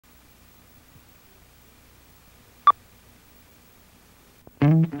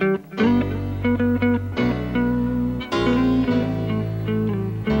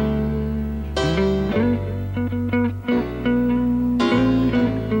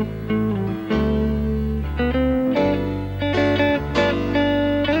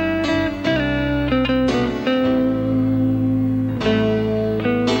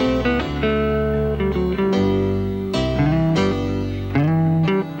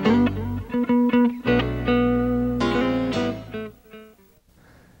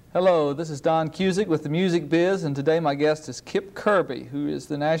Hello, this is Don Cusic with the Music Biz, and today my guest is Kip Kirby, who is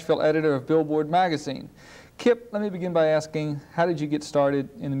the Nashville editor of Billboard magazine. Kip, let me begin by asking, how did you get started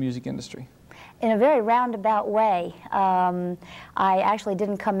in the music industry? In a very roundabout way. I actually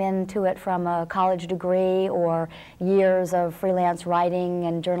didn't come into it from a college degree or years of freelance writing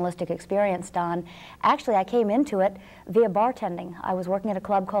and journalistic experience, Don. Actually, I came into it via bartending. I was working at a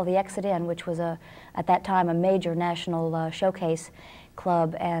club called the Exit Inn, which was, at that time, a major national showcase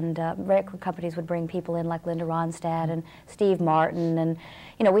club, and record companies would bring people in like Linda Ronstadt and Steve Martin, and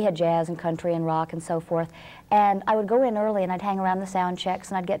we had jazz and country and rock and so forth. And I would go in early and I'd hang around the sound checks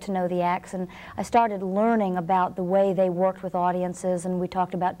and I'd get to know the acts, and I started learning about the way they worked with audiences, and we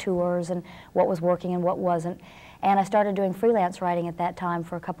talked about tours and what was working and what wasn't. And I started doing freelance writing at that time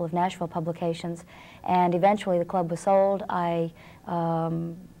for a couple of Nashville publications, and eventually the club was sold. I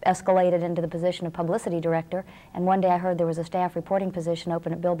escalated into the position of publicity director, and one day I heard there was a staff reporting position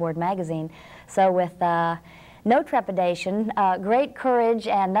open at Billboard magazine. So with no trepidation, great courage,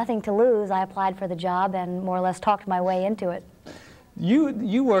 and nothing to lose, I applied for the job and more or less talked my way into it.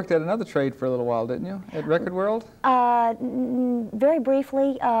 You worked at another trade for a little while, didn't you? At Record World? Very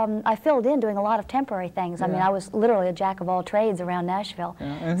briefly. I filled in doing a lot of temporary things. Yeah. I mean, I was literally a jack of all trades around Nashville. Yeah.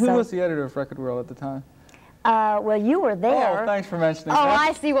 And who was the editor of Record World at the time? Well, you were there. Oh, thanks for mentioning that. Oh,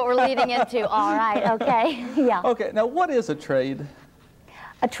 I see what we're leading into. All right, okay, yeah. Okay, now what is a trade?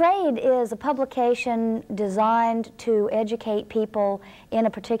 A trade is a publication designed to educate people in a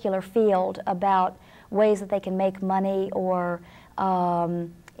particular field about ways that they can make money or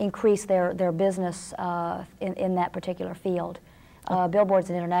increase their business in that particular field. Billboard's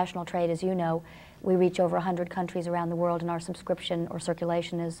an international trade, as you know. We reach over 100 countries around the world, and our subscription or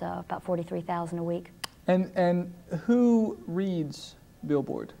circulation is about 43,000 a week. And who reads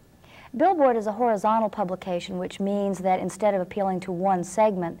Billboard? Billboard is a horizontal publication, which means that instead of appealing to one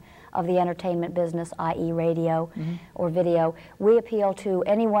segment of the entertainment business, i.e. radio or video, we appeal to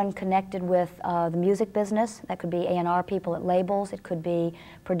anyone connected with the music business. That could be A&R people at labels, it could be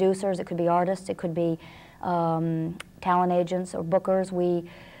producers, it could be artists, it could be talent agents or bookers. We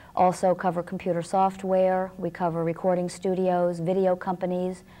also cover computer software, we cover recording studios, video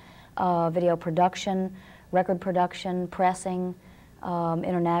companies, video production, record production, pressing,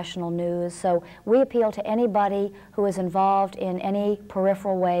 international news. So we appeal to anybody who is involved in any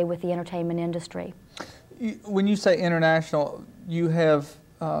peripheral way with the entertainment industry. When you say international, you have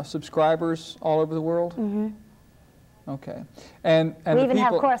subscribers all over the world? Mm-hmm. Okay. And we even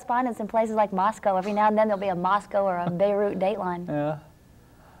have correspondents in places like Moscow. Every now and then there'll be a Moscow or a Beirut dateline. Yeah.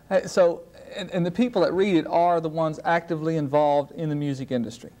 Hey, so, and the people that read it are the ones actively involved in the music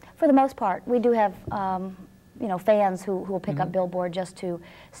industry? For the most part. We do have fans who will pick up Billboard just to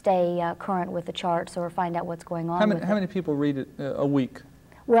stay current with the charts or find out what's going on. How many people read it a week?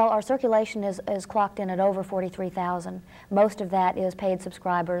 Well, our circulation is clocked in at over 43,000. Most of that is paid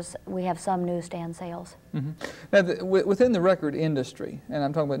subscribers. We have some newsstand sales. Now, within the record industry, and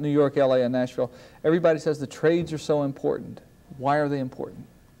I'm talking about New York, LA, and Nashville, everybody says the trades are so important. Why are they important?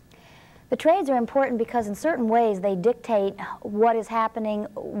 The trades are important because in certain ways they dictate what is happening,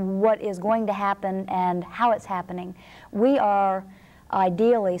 what is going to happen, and how it's happening. We are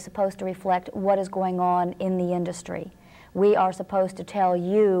ideally supposed to reflect what is going on in the industry. We are supposed to tell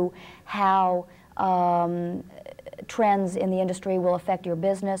you how trends in the industry will affect your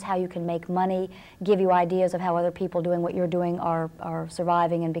business, how you can make money, give you ideas of how other people doing what you're doing are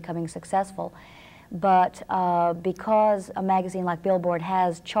surviving and becoming successful. But because a magazine like Billboard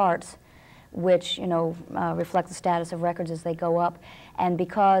has charts which reflect the status of records as they go up, and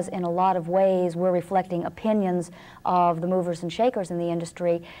because in a lot of ways we're reflecting opinions of the movers and shakers in the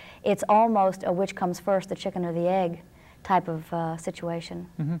industry, it's almost a which comes first, the chicken or the egg type of situation.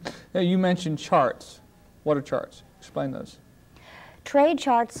 Now, you mentioned charts. What are charts? Explain those. Trade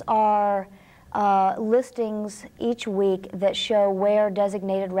charts are listings each week that show where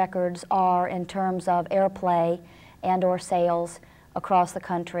designated records are in terms of airplay and or sales across the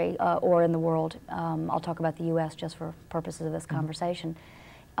country or in the world. I'll talk about the U.S. just for purposes of this conversation.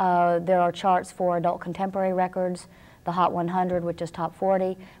 There are charts for adult contemporary records, the Hot 100, which is top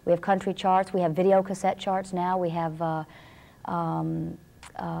 40. We have country charts. We have video cassette charts now. We have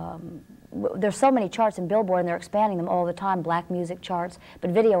there's so many charts in Billboard, and they're expanding them all the time, black music charts,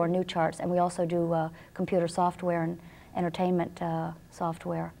 but video are new charts, and we also do computer software and entertainment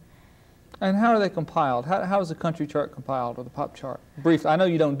software. And how are they compiled? How is the country chart compiled, or the pop chart? Briefly, I know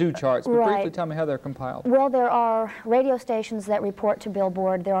you don't do charts, but briefly tell me how they're compiled. Well, there are radio stations that report to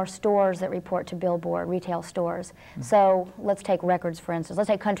Billboard. There are stores that report to Billboard, retail stores. Mm-hmm. So let's take records, for instance. Let's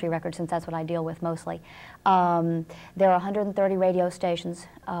take country records, since that's what I deal with mostly. There are 130 radio stations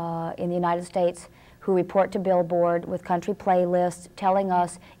in the United States who report to Billboard with country playlists telling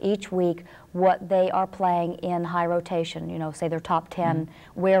us each week what they are playing in high rotation, you know, say their top 10,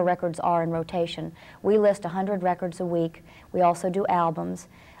 where records are in rotation. We list 100 records a week. We also do albums.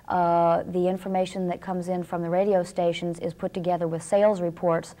 The information that comes in from the radio stations is put together with sales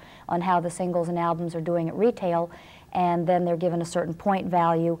reports on how the singles and albums are doing at retail, and then they're given a certain point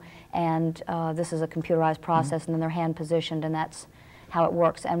value, and this is a computerized process, and then they're hand positioned, and that's how it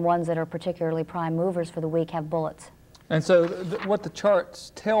works. And ones that are particularly prime movers for the week have bullets. And so what the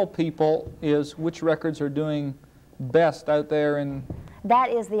charts tell people is which records are doing best out there in... That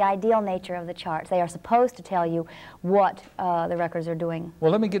is the ideal nature of the charts. They are supposed to tell you what the records are doing. Well,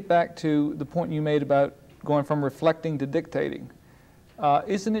 let me get back to the point you made about going from reflecting to dictating.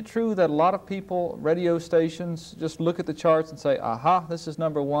 Isn't it true that a lot of people, radio stations, just look at the charts and say, aha, this is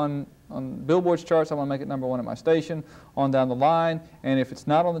 #1 on Billboard's charts, I want to make it #1 at my station, on down the line, and if it's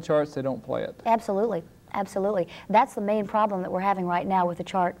not on the charts, they don't play it? Absolutely. Absolutely. That's the main problem that we're having right now with the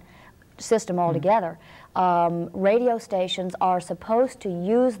chart system altogether. Radio stations are supposed to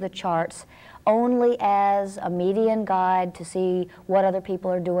use the charts only as a median guide to see what other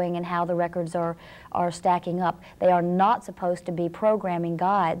people are doing and how the records are stacking up. They are not supposed to be programming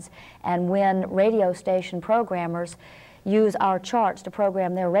guides. And when radio station programmers use our charts to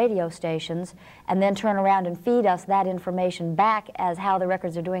program their radio stations and then turn around and feed us that information back as how the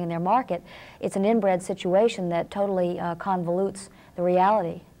records are doing in their market, it's an inbred situation that totally convolutes the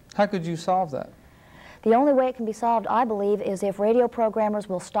reality. How could you solve that? The only way it can be solved, I believe, is if radio programmers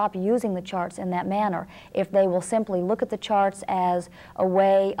will stop using the charts in that manner. If they will simply look at the charts as a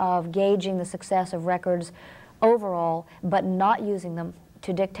way of gauging the success of records overall, but not using them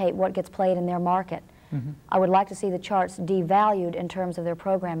to dictate what gets played in their market. I would like to see the charts devalued in terms of their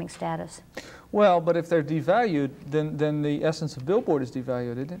programming status. Well, but if they're devalued, then the essence of Billboard is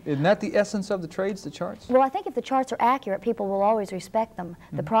devalued, isn't it? Isn't that the essence of the trades, the charts? Well, I think if the charts are accurate, people will always respect them.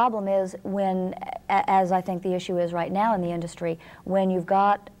 The problem is when, as I think the issue is right now in the industry, when you've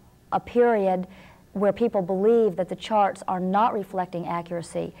got a period where people believe that the charts are not reflecting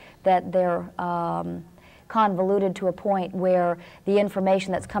accuracy, that they're convoluted to a point where the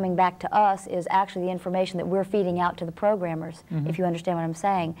information that's coming back to us is actually the information that we're feeding out to the programmers, if you understand what I'm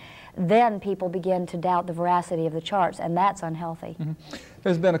saying, then people begin to doubt the veracity of the charts, and that's unhealthy.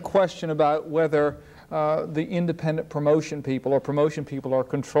 There's been a question about whether the independent promotion people or promotion people are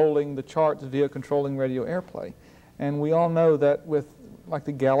controlling the charts via controlling radio airplay. And we all know that with like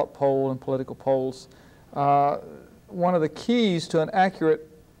the Gallup poll and political polls, one of the keys to an accurate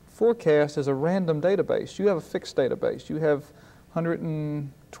forecast is a random database. You have a fixed database. You have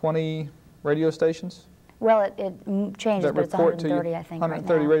 120 radio stations? Well, it changes, but it's 130, I think,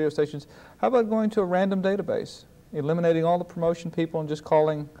 130 right now. radio stations. How about going to a random database, eliminating all the promotion people and just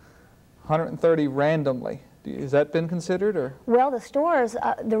calling 130 randomly? Has that been considered, or? Well, the stores,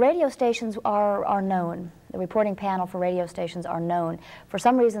 the radio stations are known. The reporting panel for radio stations are known. For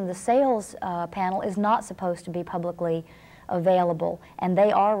some reason, the sales panel is not supposed to be publicly available, and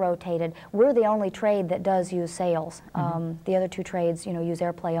they are rotated. We're the only trade that does use sales. The other two trades, you know, use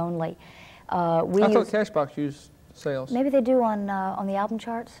airplay only. I thought Cashbox used sales. Maybe they do on the album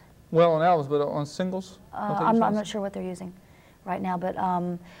charts. Well, on albums, but on singles? I'm not sure what they're using right now, but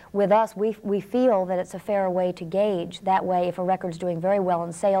with us, we feel that it's a fair way to gauge. That way, if a record's doing very well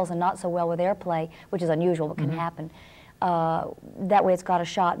in sales and not so well with airplay, which is unusual but can happen, that way it's got a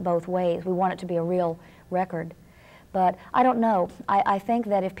shot both ways. We want it to be a real record. But I don't know. I think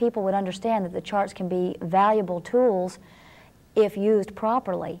that if people would understand that the charts can be valuable tools if used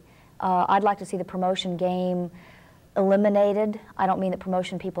properly, I'd like to see the promotion game eliminated. I don't mean that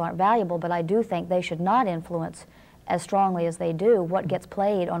promotion people aren't valuable, but I do think they should not influence as strongly as they do what gets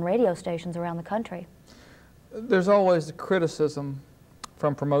played on radio stations around the country. There's always the criticism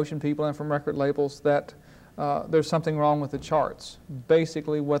from promotion people and from record labels that there's something wrong with the charts.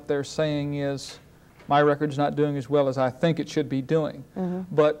 Basically what they're saying is, my record's not doing as well as I think it should be doing.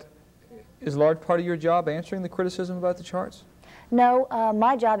 But is a large part of your job answering the criticism about the charts? No,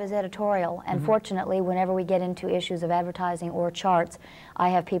 my job is editorial, and fortunately, whenever we get into issues of advertising or charts, I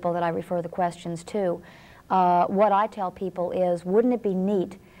have people that I refer the questions to. what I tell people is, wouldn't it be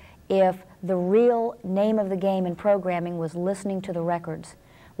neat if the real name of the game in programming was listening to the records?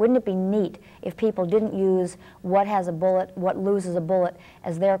 Wouldn't it be neat if people didn't use what has a bullet, what loses a bullet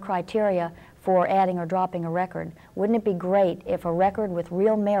as their criteria for adding or dropping a record? Wouldn't it be great if a record with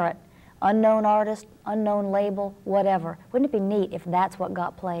real merit, unknown artist, unknown label, whatever, wouldn't it be neat if that's what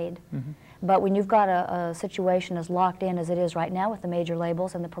got played? Mm-hmm. But when you've got a situation as locked in as it is right now with the major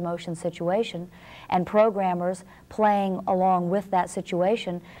labels and the promotion situation, and programmers playing along with that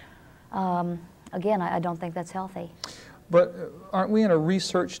situation, again, I don't think that's healthy. But aren't we in a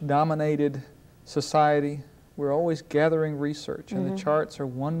research-dominated society? We're always gathering research, and the charts are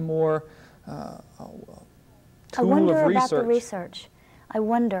one more tool I wonder of research. About the research. I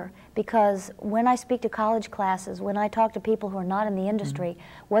wonder, because when I speak to college classes, when I talk to people who are not in the industry,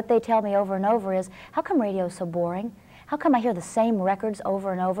 what they tell me over and over is, how come radio is so boring? How come I hear the same records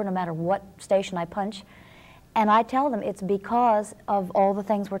over and over no matter what station I punch? And I tell them it's because of all the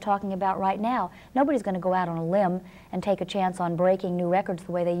things we're talking about right now. Nobody's going to go out on a limb and take a chance on breaking new records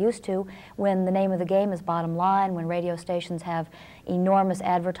the way they used to when the name of the game is bottom line, when radio stations have enormous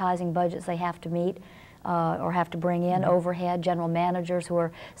advertising budgets they have to meet. Or have to bring in overhead, general managers who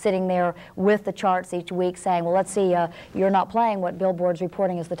are sitting there with the charts each week saying, well, let's see, you're not playing what Billboard's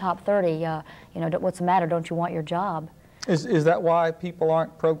reporting is the top 30. You know, what's the matter? Don't you want your job? Is that why people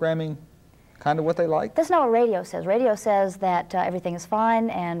aren't programming kind of what they like? That's not what radio says. Radio says that everything is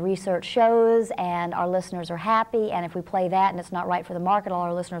fine, and research shows, and our listeners are happy, and if we play that and it's not right for the market, all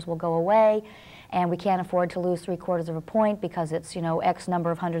our listeners will go away. And we can't afford to lose 3/4 of a point because it's, you know, X number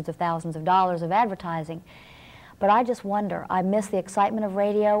of hundreds of thousands of dollars of advertising. But I just wonder, I miss the excitement of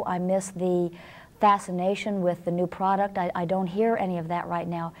radio, I miss the fascination with the new product. I don't hear any of that right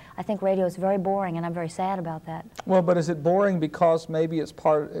now. I think radio is very boring, and I'm very sad about that. Well, but is it boring because maybe it's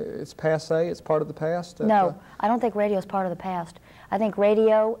passé, it's part of the past? No, I don't think radio is part of the past. I think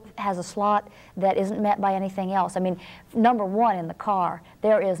radio has a slot that isn't met by anything else. I mean, number one, in the car,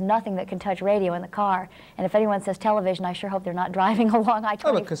 there is nothing that can touch radio in the car. And if anyone says television, I sure hope they're not driving along I-20.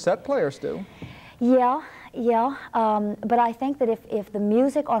 Oh, but cassette players do. Yeah. But I think that if the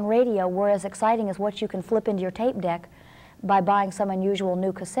music on radio were as exciting as what you can flip into your tape deck by buying some unusual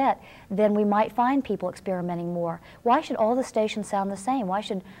new cassette, then we might find people experimenting more. Why should all the stations sound the same? Why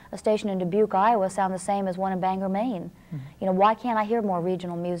should a station in Dubuque, Iowa sound the same as one in Bangor, Maine? You know, why can't I hear more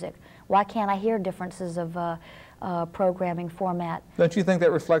regional music? Why can't I hear differences of programming format? Don't you think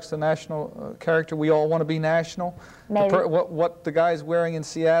that reflects the national character? We all want to be national. Maybe. What the guy's wearing in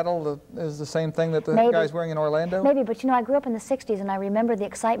Seattle is the same thing that the guy's wearing in Orlando? Maybe, but you know, I grew up in the 60s, and I remember the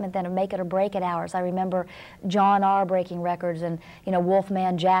excitement then of make it or break it hours. I remember John R. breaking records, and, you know,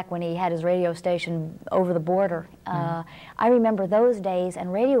 Wolfman Jack when he had his radio station over the border. I remember those days,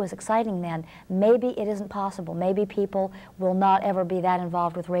 and radio was exciting then. Maybe it isn't possible. Maybe people will not ever be that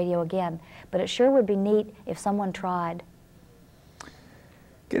involved with radio again. But it sure would be neat if someone tried.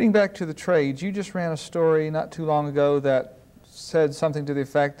 Getting back to the trades, you just ran a story not too long ago that said something to the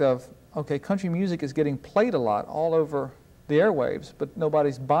effect of, okay, country music is getting played a lot all over the airwaves, but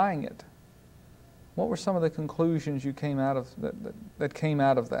nobody's buying it. What were some of the conclusions you came out of that came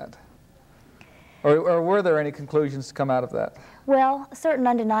out of that? Or were there any conclusions to come out of that? Well, certain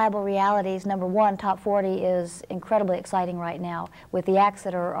undeniable realities. Number one, Top 40 is incredibly exciting right now with the acts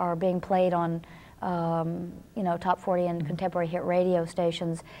that are being played on you know, Top 40 and contemporary hit radio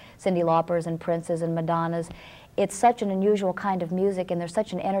stations, Cyndi Laupers and Princes and Madonnas. It's such an unusual kind of music, and there's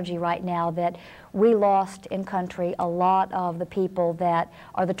such an energy right now that we lost in country a lot of the people that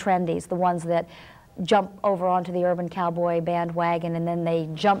are the trendies, the ones that jump over onto the urban cowboy bandwagon and then they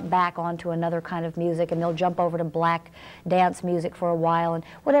jump back onto another kind of music, and they'll jump over to black dance music for a while, and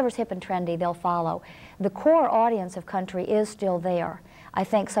whatever's hip and trendy they'll follow. The core audience of country is still there. I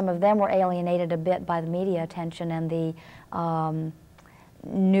think some of them were alienated a bit by the media attention and the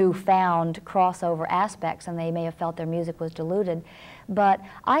newfound crossover aspects, and they may have felt their music was diluted. But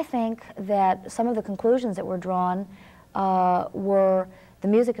I think that some of the conclusions that were drawn were the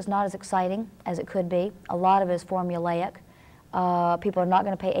music is not as exciting as it could be. A lot of it is formulaic. People are not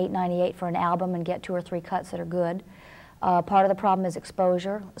going to pay $8.98 for an album and get 2 or 3 cuts that are good. Part of the problem is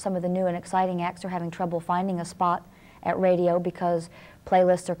exposure. Some of the new and exciting acts are having trouble finding a spot at radio because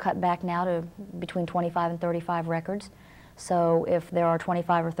playlists are cut back now to between 25 and 35 records. So if there are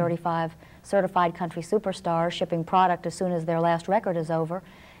 25 or 35 certified country superstars shipping product as soon as their last record is over,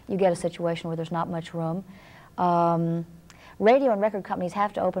 you get a situation where there's not much room. Radio and record companies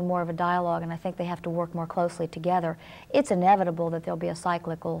have to open more of a dialogue, and I think they have to work more closely together. It's inevitable that there'll be a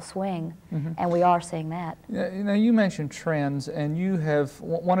cyclical swing, and we are seeing that. Yeah, you know, you mentioned trends, and you have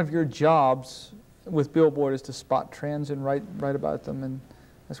one of your jobs with Billboard is to spot trends and write about them, and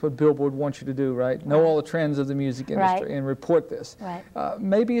that's what Billboard wants you to do, right? Know all the trends of the music industry and report this. Right.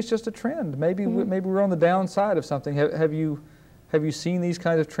 Maybe it's just a trend. Maybe maybe we're on the downside of something. Have you seen these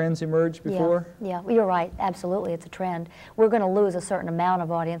kinds of trends emerge before? Yeah, well, you're right. Absolutely, it's a trend. We're going to lose a certain amount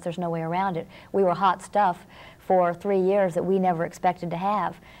of audience. There's no way around it. We were hot stuff for 3 years that we never expected to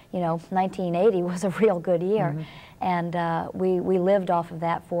have. You know, 1980 was a real good year, and we lived off of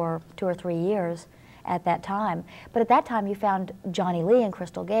that for 2 or 3 years at that time. But at that time, you found Johnny Lee and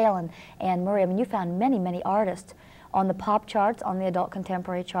Crystal Gale and Anne Murray. I mean, you found many, many artists on the pop charts, on the adult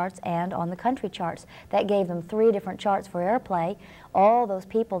contemporary charts, and on the country charts. That gave them 3 different charts for airplay. All those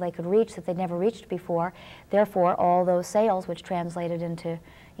people they could reach that they'd never reached before. Therefore, all those sales, which translated into,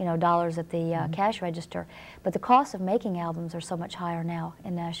 you know, dollars at the cash register. But the cost of making albums are so much higher now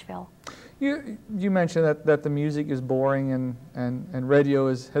in Nashville. You mentioned that the music is boring and radio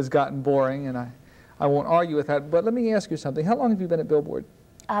has gotten boring, and I won't argue with that. But let me ask you something. How long have you been at Billboard?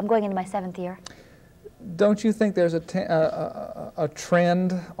 I'm going into my 7th year. Don't you think there's a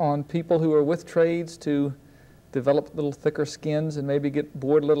trend on people who are with trades to develop little thicker skins and maybe get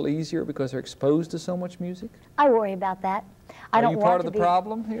bored a little easier because they're exposed to so much music? I worry about that. Are you part of the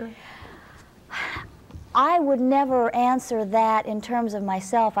problem here? I would never answer that in terms of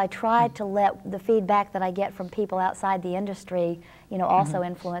myself. I try to let the feedback that I get from people outside the industry, you know, also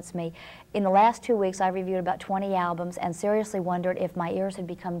influence me. In the last 2 weeks, I reviewed about 20 albums and seriously wondered if my ears had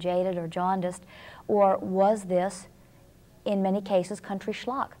become jaded or jaundiced, or was this, in many cases, country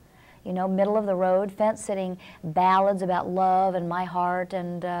schlock? You know, middle-of-the-road, fence-sitting ballads about love and my heart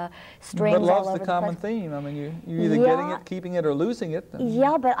and strings all over the place. But love's the common theme. I mean, you're either getting it, keeping it, or losing it.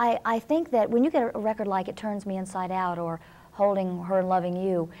 Yeah, but I think that when you get a record like It Turns Me Inside Out or Holding Her and Loving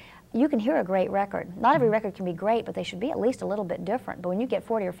You, you can hear a great record. Not every record can be great, but they should be at least a little bit different. But when you get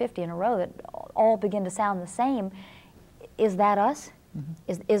 40 or 50 in a row that all begin to sound the same, is that us?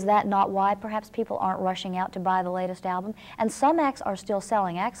 Is that not why perhaps people aren't rushing out to buy the latest album? And some acts are still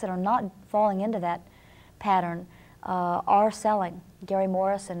selling. Acts that are not falling into that pattern are selling. Gary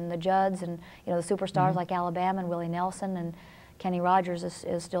Morris and the Judds and, you know, the superstars like Alabama and Willie Nelson and Kenny Rogers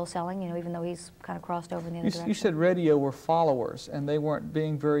is still selling, you know, even though he's kind of crossed over in the other direction. You said radio were followers and they weren't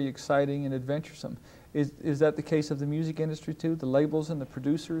being very exciting and adventuresome. Is that the case of the music industry too? The labels and the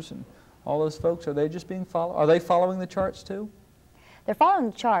producers and all those folks, are they just being Are they following the charts too? They're following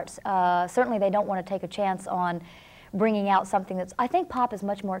the charts. Certainly they don't want to take a chance on bringing out something that's, I think pop is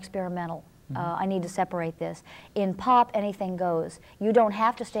much more experimental. I need to separate this. In pop, anything goes. You don't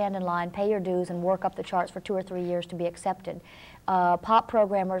have to stand in line, pay your dues, and work up the charts for 2 or 3 years to be accepted. Pop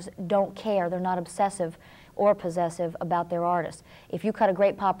programmers don't care. They're not obsessive or possessive about their artists. If you cut a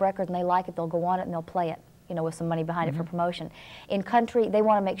great pop record and they like it, they'll go on it and they'll play it, you know, with some money behind it for promotion. In country, they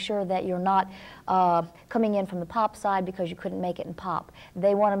want to make sure that you're not coming in from the pop side because you couldn't make it in pop.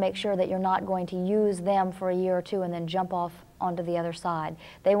 They want to make sure that you're not going to use them for a year or 2 and then jump off onto the other side.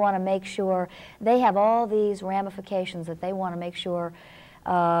 They want to make sure they have all these ramifications that they want to make sure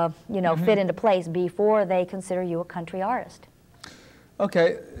you know, fit into place before they consider you a country artist.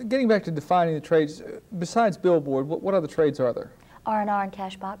 Okay, getting back to defining the trades, besides Billboard, what other trades are there? R&R and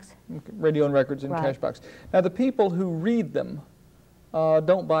Cashbox. Radio and records and Cashbox. Now, the people who read them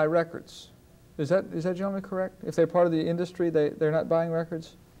don't buy records. Is that generally correct? If they're part of the industry, they're not buying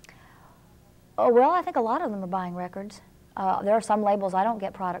records? Oh, well, I think a lot of them are buying records. There are some labels I don't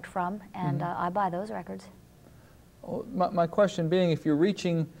get product from, and I buy those records. Well, my question being, if you're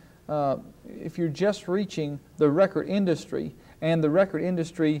just reaching the record industry, and the record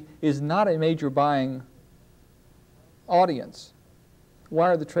industry is not a major buying audience, why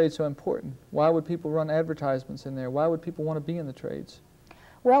are the trades so important? Why would people run advertisements in there? Why would people want to be in the trades?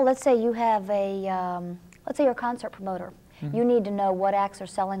 Well, let's say you have let's say you're a concert promoter. You need to know what acts are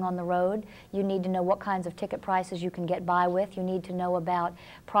selling on the road. You need to know what kinds of ticket prices you can get by with. You need to know about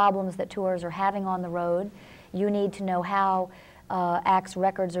problems that tours are having on the road. You need to know how acts'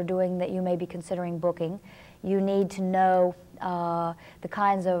 records are doing that you may be considering booking. You need to know the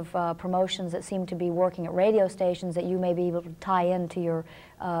kinds of promotions that seem to be working at radio stations that you may be able to tie into your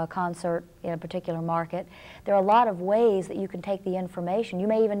concert in a particular market. There are a lot of ways that you can take the information. You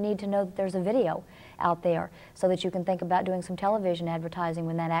may even need to know that there's a video out there so that you can think about doing some television advertising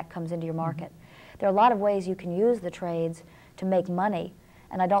when that act comes into your market. There are a lot of ways you can use the trades to make money,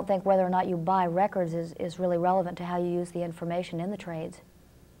 and I don't think whether or not you buy records is really relevant to how you use the information in the trades.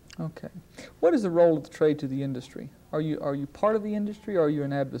 Okay. What is the role of the trade to the industry? Are you part of the industry, or are you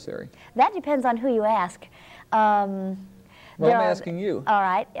an adversary? That depends on who you ask. Well, I'm asking you. All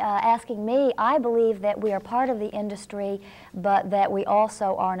right, asking me, I believe that we are part of the industry, but that we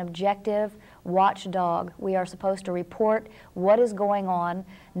also are an objective watchdog. We are supposed to report what is going on,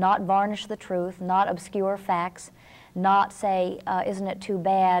 not varnish the truth, not obscure facts, not say, isn't it too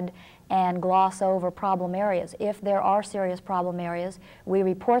bad, and gloss over problem areas. If there are serious problem areas, we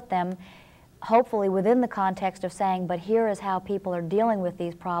report them, hopefully within the context of saying, but here is how people are dealing with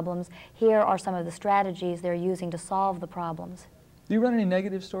these problems. Here are some of the strategies they're using to solve the problems. Do you run any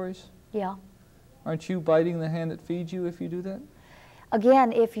negative stories? Yeah. Aren't you biting the hand that feeds you if you do that?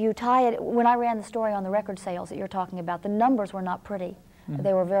 Again, if you tie it, when I ran the story on the record sales that you're talking about, the numbers were not pretty.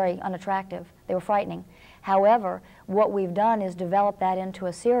 They were very unattractive. They were frightening. However, what we've done is develop that into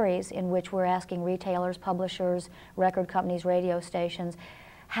a series in which we're asking retailers, publishers, record companies, radio stations,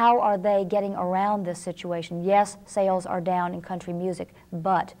 how are they getting around this situation? Yes, sales are down in country music,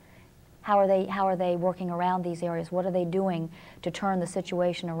 but how are they working around these areas? What are they doing to turn the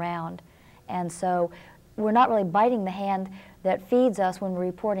situation around? And so we're not really biting the hand that feeds us when we're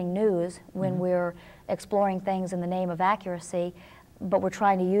reporting news, when we're exploring things in the name of accuracy, but we're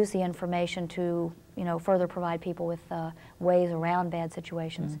trying to use the information to, you know, further provide people with ways around bad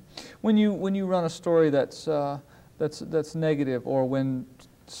situations. When you run a story that's negative, or when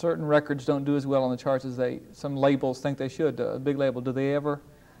certain records don't do as well on the charts as some labels think they should, a big label, do they ever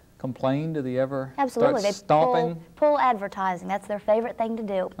complain? Do they ever Absolutely. start stomping? They pull advertising. That's their favorite thing to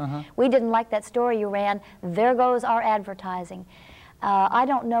do. We didn't like that story you ran. There goes our advertising. I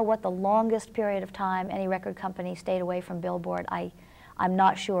don't know what the longest period of time any record company stayed away from Billboard. I'm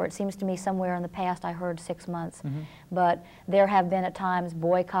not sure. It seems to me somewhere in the past I heard 6 months. But there have been at times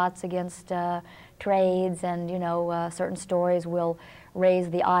boycotts against trades, and you know, certain stories will raise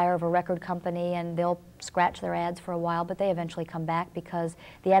the ire of a record company and they'll scratch their ads for a while, but they eventually come back because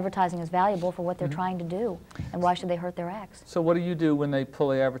the advertising is valuable for what they're trying to do, and why should they hurt their acts? So what do you do when they pull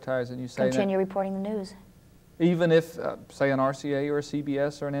the advertising? You say continue reporting the news. Even if, say, an RCA or a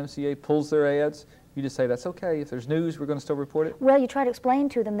CBS or an MCA pulls their ads, you just say, that's okay, if there's news, we're going to still report it? Well, you try to explain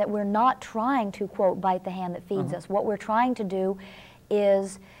to them that we're not trying to, quote, bite the hand that feeds us. What we're trying to do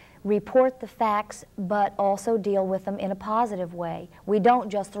is report the facts, but also deal with them in a positive way. We don't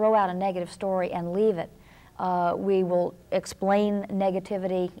just throw out a negative story and leave it. We will explain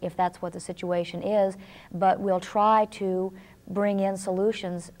negativity if that's what the situation is, but we'll try to bring in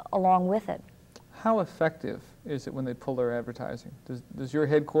solutions along with it. How effective is it when they pull their advertising? Does your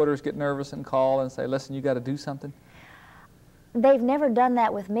headquarters get nervous and call and say, listen, you got to do something? They've never done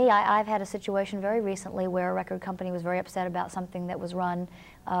that with me. I've had a situation very recently where a record company was very upset about something that was run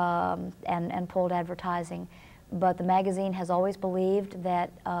and pulled advertising. But the magazine has always believed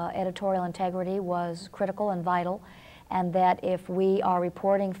that editorial integrity was critical and vital, and that if we are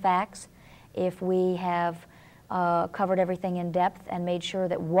reporting facts, if we have covered everything in depth and made sure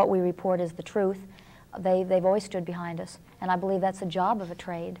that what we report is the truth, they've always stood behind us. And I believe that's the job of a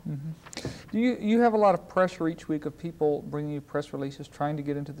trade. Do you have a lot of pressure each week of people bringing you press releases, trying to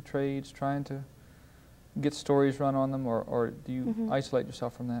get into the trades, trying to get stories run on them, or do you isolate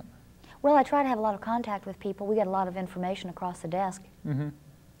yourself from that? Well, I try to have a lot of contact with people. We get a lot of information across the desk. I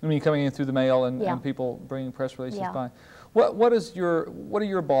mean, coming in through the mail and people bringing press releases by. What do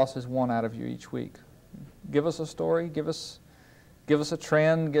your bosses want out of you each week? Give us a story. Give us a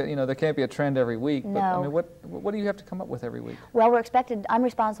trend. You know, there can't be a trend every week. But I mean, what do you have to come up with every week? Well, we're expected. I'm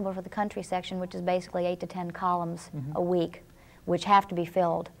responsible for the country section, which is basically 8 to 10 columns a week, which have to be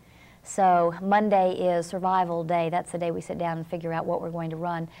filled. So Monday is survival day. That's the day we sit down and figure out what we're going to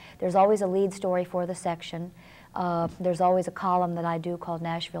run. There's always a lead story for the section. There's always a column that I do called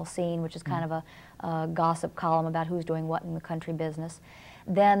Nashville Scene, which is kind of a gossip column about who's doing what in the country business.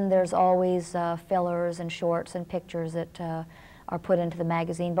 Then there's always fillers and shorts and pictures that are put into the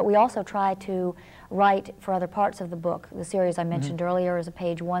magazine. But we also try to write for other parts of the book. The series I mentioned earlier is a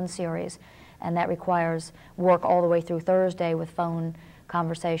page 1 series, and that requires work all the way through Thursday with phone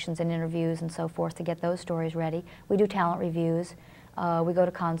conversations and interviews and so forth to get those stories ready. We do talent reviews. We go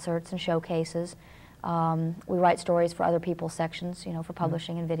to concerts and showcases. We write stories for other people's sections, you know, for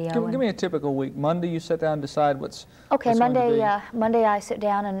publishing and video. Give me a typical week. Monday you sit down and decide what's Monday I sit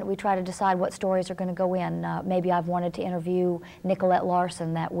down and we try to decide what stories are going to go in. Maybe I've wanted to interview Nicolette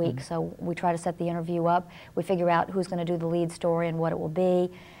Larson that week, so we try to set the interview up. We figure out who's going to do the lead story and what it will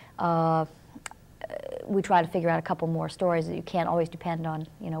be. We try to figure out a couple more stories that you can't always depend on,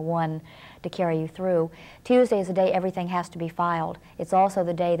 you know, one to carry you through. Tuesday is the day everything has to be filed. It's also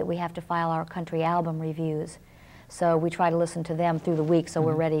the day that we have to file our country album reviews. So we try to listen to them through the week so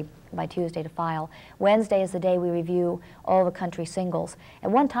we're ready by Tuesday to file. Wednesday is the day we review all the country singles.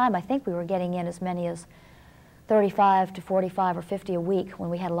 At one time, I think we were getting in as many as 35 to 45 or 50 a week when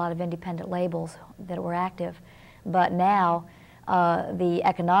we had a lot of independent labels that were active. But now the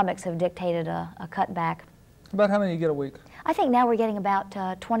economics have dictated a cutback. About how many you get a week? I think now we're getting about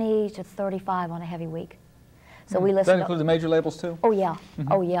 20 to 35 on a heavy week. So we listen. That include the major labels too? Oh yeah,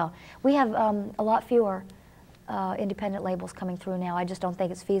 oh yeah. We have a lot fewer independent labels coming through now. I just don't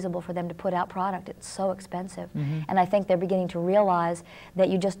think it's feasible for them to put out product. It's so expensive. And I think they're beginning to realize that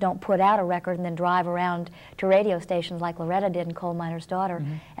you just don't put out a record and then drive around to radio stations like Loretta did in Coal Miner's Daughter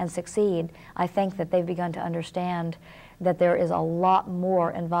and succeed. I think that they've begun to understand that there is a lot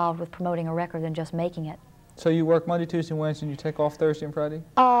more involved with promoting a record than just making it. So you work Monday, Tuesday, and Wednesday, and you take off Thursday and Friday?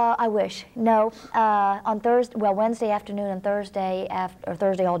 I wish. No. On Thursday, well, Wednesday afternoon and Thursday, or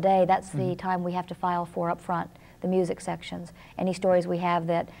Thursday all day, that's the time we have to file for up front, the music sections. Any stories we have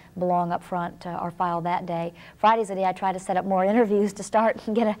that belong up front are filed that day. Friday's the day I try to set up more interviews to start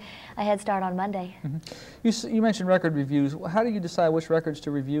and get a head start on Monday. You mentioned record reviews. How do you decide which records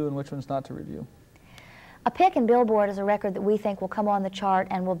to review and which ones not to review? A pick in Billboard is a record that we think will come on the chart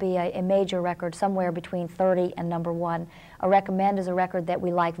and will be a major record somewhere between 30 and #1. A recommend is a record that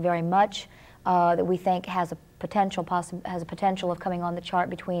we like very much, that we think has a potential of coming on the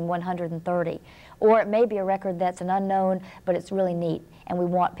chart between 100 and 30. Or it may be a record that's an unknown, but it's really neat, and we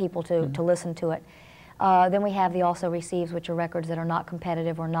want people to listen to it. Then we have the also receives, which are records that are not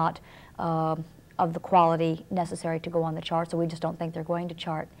competitive or not of the quality necessary to go on the chart, so we just don't think they're going to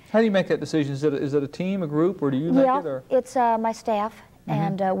chart. How do you make that decision? Is it a team, a group, or do you make it? Or? It's my staff,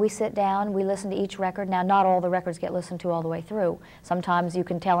 and we sit down, we listen to each record. Now, not all the records get listened to all the way through. Sometimes you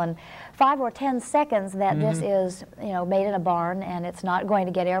can tell in 5 or 10 seconds that this is, made in a barn, and it's not going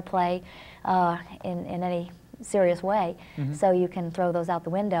to get airplay in any serious way, so you can throw those out the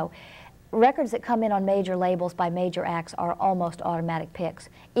window. Records that come in on major labels by major acts are almost automatic picks.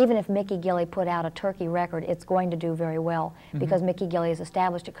 Even if Mickey Gilley put out a turkey record, it's going to do very well because Mickey Gilley is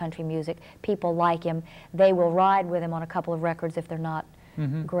established at country music. People like him. They will ride with him on a couple of records if they're not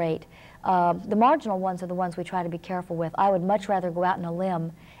great. The marginal ones are the ones we try to be careful with. I would much rather go out on a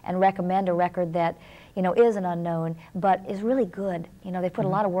limb and recommend a record that is an unknown but is really good. They put a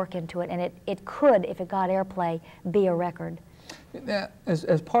lot of work into it, and it could, if it got airplay, be a record. Now,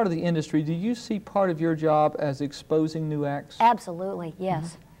 as part of the industry, do you see part of your job as exposing new acts? Absolutely,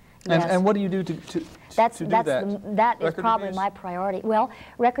 yes. And what do you do to do that? That is probably my priority. Well,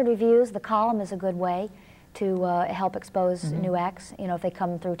 record reviews, the column is a good way to help expose new acts. If they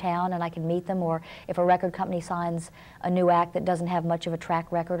come through town and I can meet them, or if a record company signs a new act that doesn't have much of a track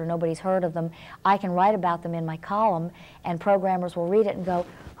record or nobody's heard of them, I can write about them in my column, and programmers will read it and go,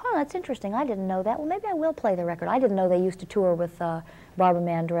 oh, that's interesting, I didn't know that. Well, maybe I will play the record. I didn't know they used to tour with Barbara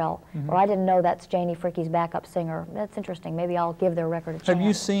Mandrell. Or I didn't know that's Janie Fricke's backup singer. That's interesting. Maybe I'll give their record a chance.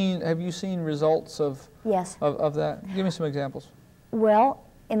 Have you seen results of that? Give me some examples. Well,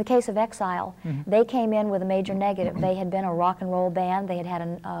 in the case of Exile, they came in with a major negative. They had been a rock and roll band. They had had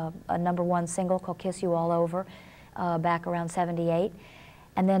a #1 single called Kiss You All Over back around '78,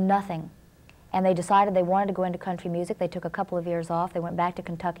 and then nothing. And they decided they wanted to go into country music. They took a couple of years off. They went back to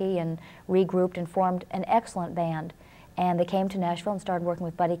Kentucky and regrouped and formed an excellent band. And they came to Nashville and started working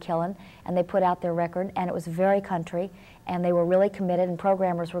with Buddy Killen, and they put out their record, and it was very country, and they were really committed, and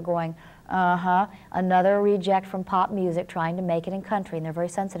programmers were going, another reject from pop music trying to make it in country, and they're very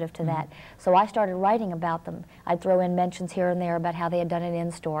sensitive to that. So I started writing about them. I'd throw in mentions here and there about how they had done an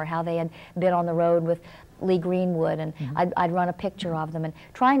in-store, how they had been on the road with Lee Greenwood, and I'd run a picture of them, and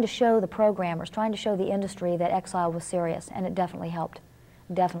trying to show the programmers, trying to show the industry that Exile was serious, and it definitely helped.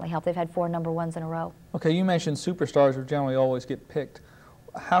 Definitely helped. They've had 4 #1s in a row. Okay, you mentioned superstars who generally always get picked.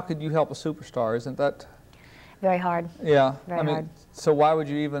 How could you help a superstar? Isn't that very hard? Yeah, very hard. So why would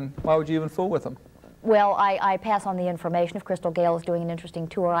you even fool with them? Well, I pass on the information. If Crystal Gale is doing an interesting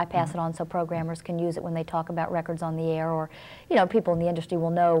tour, I pass it on so programmers can use it when they talk about records on the air, or people in the industry will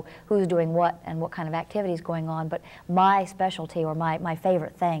know who's doing what and what kind of activities going on. But my specialty, or my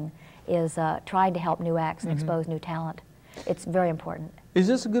favorite thing, is trying to help new acts and expose new talent. It's very important. Is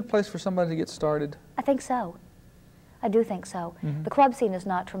this a good place for somebody to get started? I think so. I do think so. The club scene is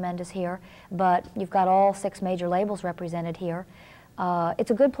not tremendous here, but you've got all 6 major labels represented here. It's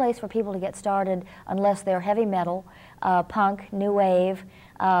a good place for people to get started unless they're heavy metal, punk, new wave,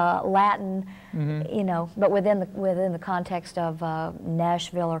 Latin, but within the context of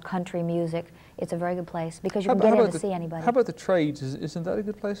Nashville or country music, it's a very good place because you can get in to see anybody. How about the trades? Isn't that a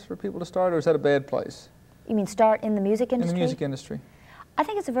good place for people to start, or is that a bad place? You mean start in the music industry? In the music industry. I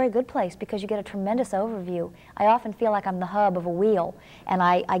think it's a very good place because you get a tremendous overview. I often feel like I'm the hub of a wheel, and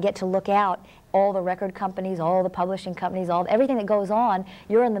I get to look out all the record companies, all the publishing companies, everything that goes on.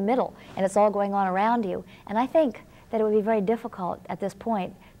 You're in the middle, and it's all going on around you. And I think that it would be very difficult at this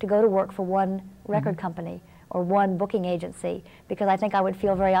point to go to work for one record company or one booking agency, because I think I would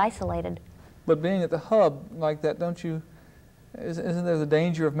feel very isolated. But being at the hub like that, isn't there the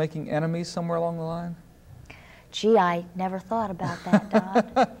danger of making enemies somewhere along the line? Gee, I never thought about that,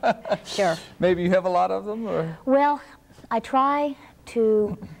 Don. Sure. Maybe you have a lot of them, or? Well, I try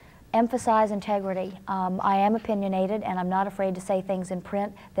to emphasize integrity. I am opinionated, and I'm not afraid to say things in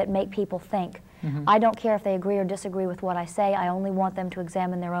print that make people think. I don't care if they agree or disagree with what I say. I only want them to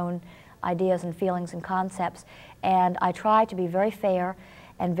examine their own ideas and feelings and concepts. And I try to be very fair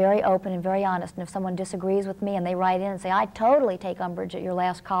and very open and very honest. And if someone disagrees with me and they write in and say, I totally take umbrage at your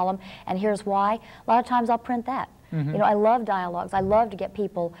last column, and here's why, a lot of times I'll print that. You know, I love dialogues. I love to get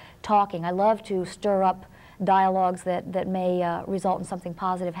people talking. I love to stir up dialogues that may result in something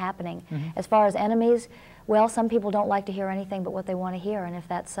positive happening. As far as enemies, well, some people don't like to hear anything but what they want to hear, and if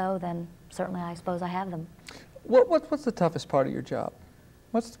that's so, then certainly I suppose I have them. What's the toughest part of your job?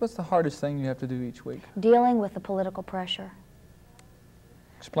 What's the hardest thing you have to do each week? Dealing with the political pressure.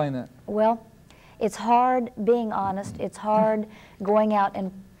 Explain that. Well, it's hard being honest. It's hard going out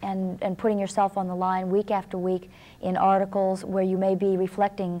and putting yourself on the line week after week in articles where you may be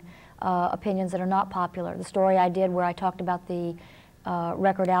reflecting opinions that are not popular. The story I did where I talked about the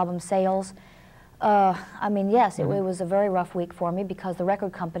record album sales, I mean, yes, it was a very rough week for me because the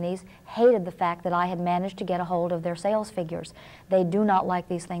record companies hated the fact that I had managed to get a hold of their sales figures. They do not like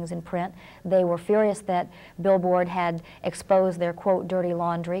these things in print. They were furious that Billboard had exposed their, quote, dirty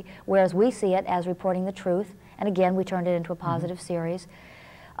laundry, whereas we see it as reporting the truth. And again, we turned it into a positive series.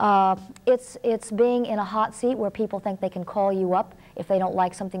 It's being in a hot seat where people think they can call you up if they don't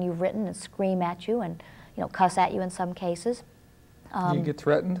like something you've written and scream at you and, you know, cuss at you in some cases. Do you get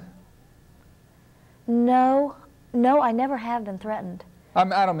threatened? No, I never have been threatened.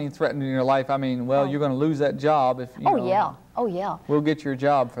 I don't mean threatened in your life. I mean, well, you're going to lose that job if you know, yeah. Oh, yeah. We'll get your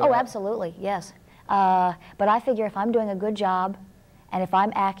job for that. Oh, absolutely, yes. But I figure if I'm doing a good job, and if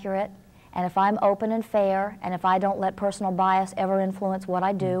I'm accurate, and if I'm open and fair, and if I don't let personal bias ever influence what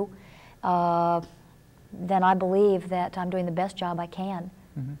I do, then I believe that I'm doing the best job I can.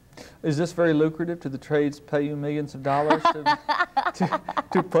 Is this very lucrative? Do the trades pay you millions of dollars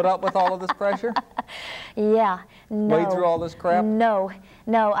to put up with all of this pressure? Yeah, no. Wade through all this crap? No,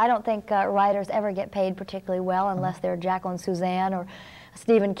 I don't think writers ever get paid particularly well unless they're Jacqueline Suzanne or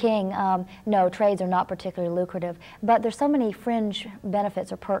Stephen King. No, trades are not particularly lucrative. But there's so many fringe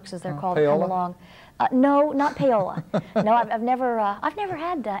benefits or perks, as they're called, that come along. No, not payola. No, I've never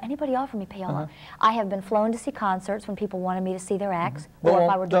had anybody offer me payola. I have been flown to see concerts when people wanted me to see their acts. Or if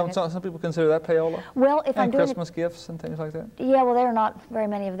I were doing some people consider that payola? Well, if I'm doing Christmas gifts and things like that? Yeah, well, there are not very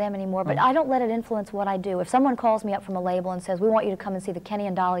many of them anymore, but I don't let it influence what I do. If someone calls me up from a label and says, we want you to come and see the Kenny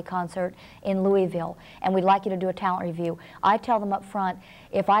and Dolly concert in Louisville, and we'd like you to do a talent review, I tell them up front,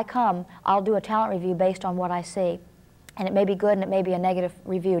 if I come, I'll do a talent review based on what I see. And it may be good and it may be a negative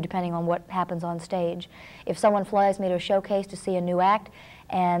review depending on what happens on stage. If someone flies me to a showcase to see a new act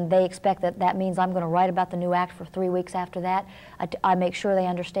and they expect that that means I'm going to write about the new act for 3 weeks after that, I make sure they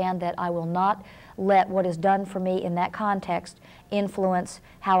understand that I will not let what is done for me in that context influence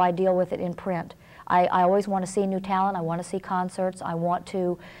how I deal with it in print. I always want to see new talent. I want to see concerts. I want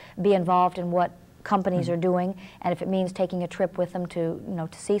to be involved in what companies are doing, and if it means taking a trip with them to,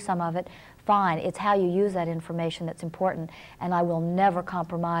 to see some of it, fine. It's how you use that information that's important, and I will never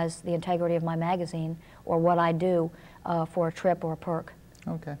compromise the integrity of my magazine or what I do for a trip or a perk.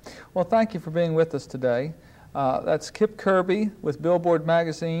 Okay. Well, thank you for being with us today. That's Kip Kirby with Billboard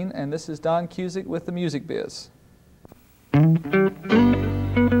Magazine, and this is Don Cusic with The Music Biz.